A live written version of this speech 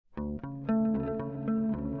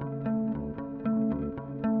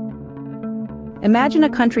Imagine a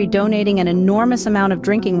country donating an enormous amount of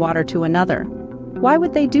drinking water to another. Why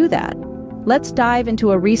would they do that? Let's dive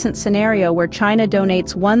into a recent scenario where China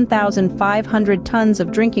donates 1,500 tons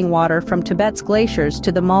of drinking water from Tibet's glaciers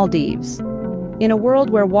to the Maldives. In a world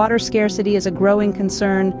where water scarcity is a growing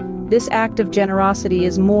concern, this act of generosity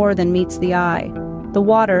is more than meets the eye. The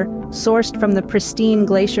water, sourced from the pristine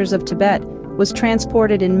glaciers of Tibet, was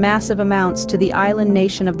transported in massive amounts to the island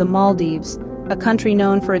nation of the Maldives, a country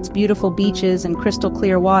known for its beautiful beaches and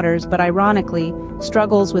crystal-clear waters but ironically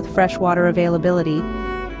struggles with freshwater availability.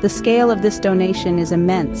 The scale of this donation is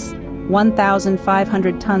immense,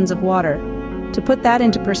 1,500 tons of water. To put that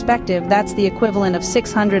into perspective, that's the equivalent of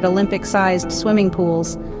 600 Olympic-sized swimming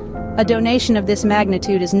pools. A donation of this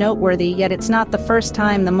magnitude is noteworthy, yet it's not the first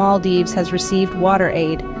time the Maldives has received water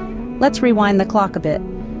aid. Let's rewind the clock a bit.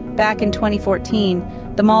 Back in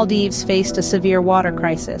 2014, the Maldives faced a severe water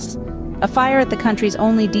crisis. A fire at the country's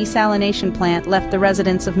only desalination plant left the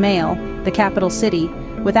residents of Male, the capital city,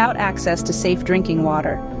 without access to safe drinking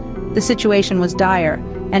water. The situation was dire,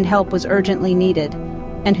 and help was urgently needed.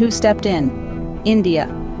 And who stepped in? India.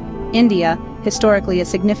 India, historically a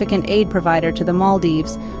significant aid provider to the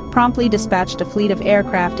Maldives, promptly dispatched a fleet of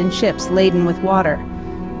aircraft and ships laden with water.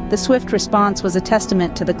 The swift response was a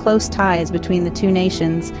testament to the close ties between the two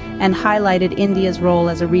nations and highlighted India's role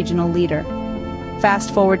as a regional leader.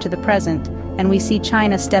 Fast forward to the present, and we see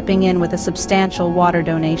China stepping in with a substantial water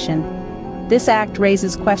donation. This act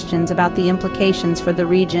raises questions about the implications for the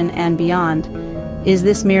region and beyond. Is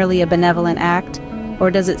this merely a benevolent act,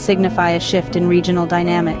 or does it signify a shift in regional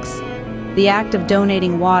dynamics? The act of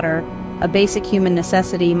donating water, a basic human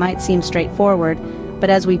necessity, might seem straightforward, but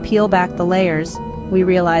as we peel back the layers, we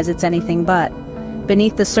realize it's anything but.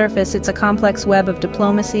 Beneath the surface, it's a complex web of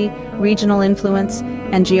diplomacy, regional influence,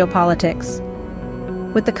 and geopolitics.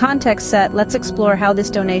 With the context set, let's explore how this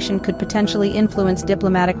donation could potentially influence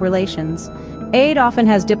diplomatic relations. Aid often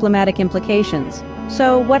has diplomatic implications.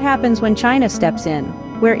 So what happens when China steps in,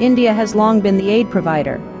 where India has long been the aid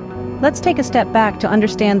provider? Let's take a step back to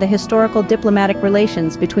understand the historical diplomatic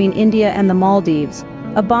relations between India and the Maldives,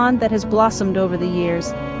 a bond that has blossomed over the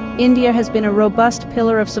years. India has been a robust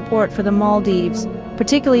pillar of support for the Maldives,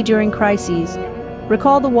 particularly during crises.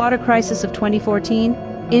 Recall the water crisis of 2014?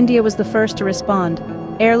 India was the first to respond,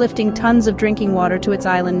 airlifting tons of drinking water to its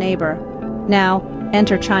island neighbor. Now,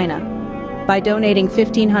 enter China. By donating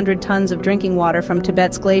 1,500 tons of drinking water from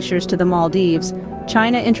Tibet's glaciers to the Maldives,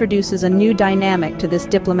 China introduces a new dynamic to this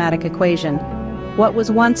diplomatic equation. What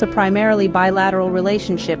was once a primarily bilateral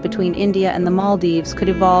relationship between India and the Maldives could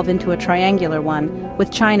evolve into a triangular one,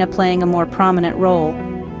 with China playing a more prominent role.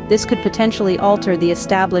 This could potentially alter the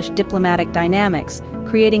established diplomatic dynamics,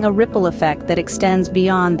 creating a ripple effect that extends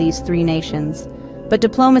beyond these three nations. But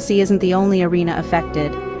diplomacy isn't the only arena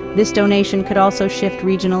affected. This donation could also shift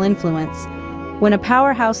regional influence. When a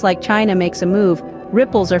powerhouse like China makes a move,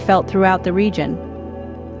 ripples are felt throughout the region.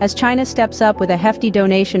 As China steps up with a hefty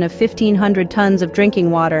donation of 1,500 tons of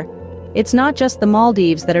drinking water, it's not just the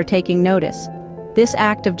Maldives that are taking notice. This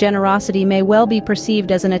act of generosity may well be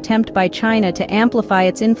perceived as an attempt by China to amplify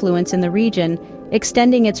its influence in the region,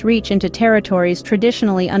 extending its reach into territories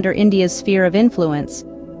traditionally under India's sphere of influence.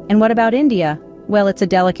 And what about India? Well, it's a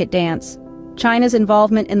delicate dance. China's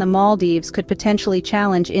involvement in the Maldives could potentially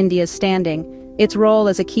challenge India's standing, its role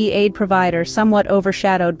as a key aid provider somewhat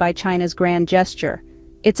overshadowed by China's grand gesture.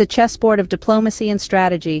 It's a chessboard of diplomacy and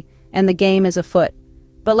strategy, and the game is afoot.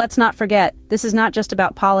 But let's not forget, this is not just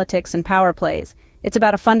about politics and power plays. It's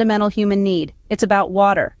about a fundamental human need. It's about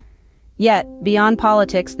water. Yet, beyond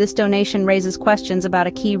politics, this donation raises questions about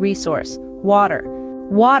a key resource: water.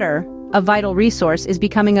 Water, a vital resource, is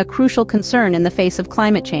becoming a crucial concern in the face of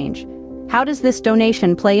climate change. How does this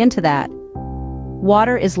donation play into that?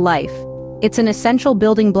 Water is life. It's an essential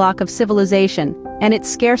building block of civilization, and its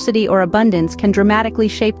scarcity or abundance can dramatically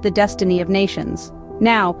shape the destiny of nations.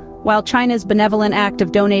 Now, while China's benevolent act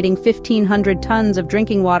of donating 1,500 tons of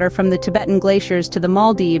drinking water from the Tibetan glaciers to the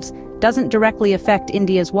Maldives doesn't directly affect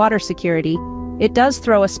India's water security, it does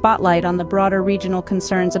throw a spotlight on the broader regional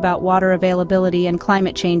concerns about water availability and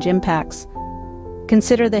climate change impacts.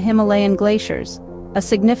 Consider the Himalayan glaciers, a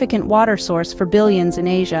significant water source for billions in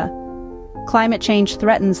Asia. Climate change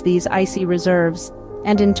threatens these icy reserves,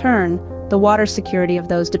 and in turn, the water security of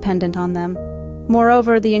those dependent on them.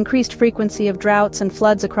 Moreover, the increased frequency of droughts and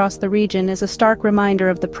floods across the region is a stark reminder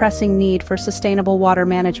of the pressing need for sustainable water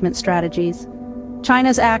management strategies.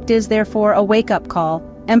 China's act is therefore a wake-up call,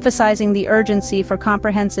 emphasizing the urgency for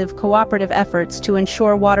comprehensive, cooperative efforts to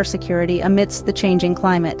ensure water security amidst the changing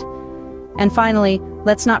climate. And finally,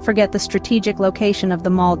 let's not forget the strategic location of the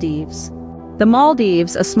Maldives. The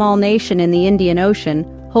Maldives, a small nation in the Indian Ocean,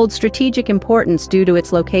 holds strategic importance due to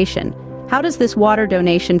its location. How does this water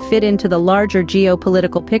donation fit into the larger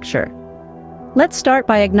geopolitical picture? Let's start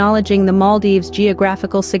by acknowledging the Maldives'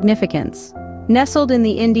 geographical significance. Nestled in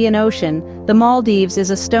the Indian Ocean, the Maldives is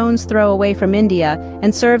a stone's throw away from India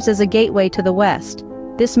and serves as a gateway to the West.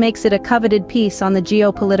 This makes it a coveted piece on the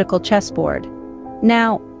geopolitical chessboard.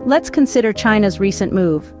 Now, let's consider China's recent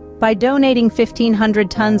move. By donating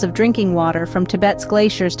 1,500 tons of drinking water from Tibet's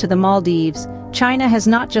glaciers to the Maldives, China has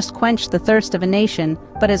not just quenched the thirst of a nation,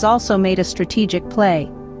 but has also made a strategic play.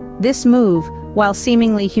 This move, while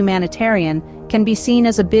seemingly humanitarian, can be seen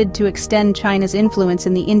as a bid to extend China's influence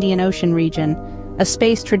in the Indian Ocean region, a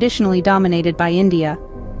space traditionally dominated by India.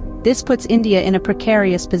 This puts India in a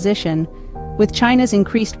precarious position. With China's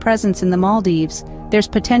increased presence in the Maldives, there's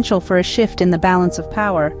potential for a shift in the balance of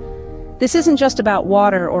power. This isn't just about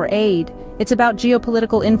water or aid, it's about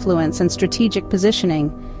geopolitical influence and strategic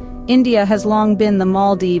positioning. India has long been the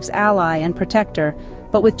Maldives' ally and protector,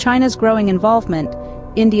 but with China's growing involvement,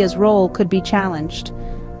 India's role could be challenged.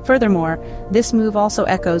 Furthermore, this move also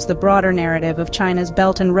echoes the broader narrative of China's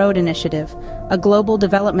Belt and Road Initiative, a global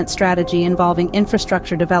development strategy involving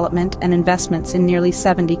infrastructure development and investments in nearly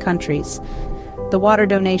 70 countries. The water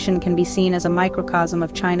donation can be seen as a microcosm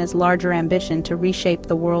of China's larger ambition to reshape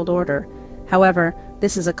the world order. However,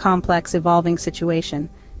 this is a complex, evolving situation.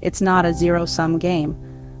 It's not a zero-sum game.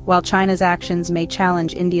 While China's actions may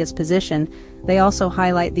challenge India's position, they also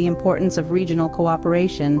highlight the importance of regional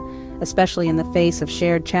cooperation, especially in the face of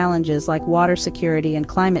shared challenges like water security and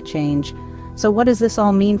climate change. So what does this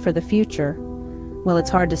all mean for the future? Well, it's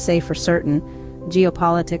hard to say for certain.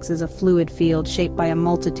 Geopolitics is a fluid field shaped by a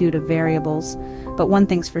multitude of variables. But one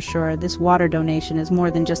thing's for sure, this water donation is more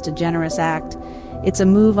than just a generous act. It's a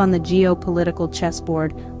move on the geopolitical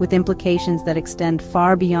chessboard with implications that extend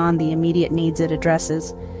far beyond the immediate needs it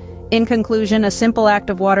addresses. In conclusion, a simple act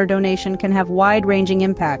of water donation can have wide-ranging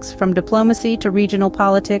impacts, from diplomacy to regional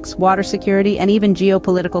politics, water security, and even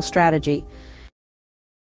geopolitical strategy.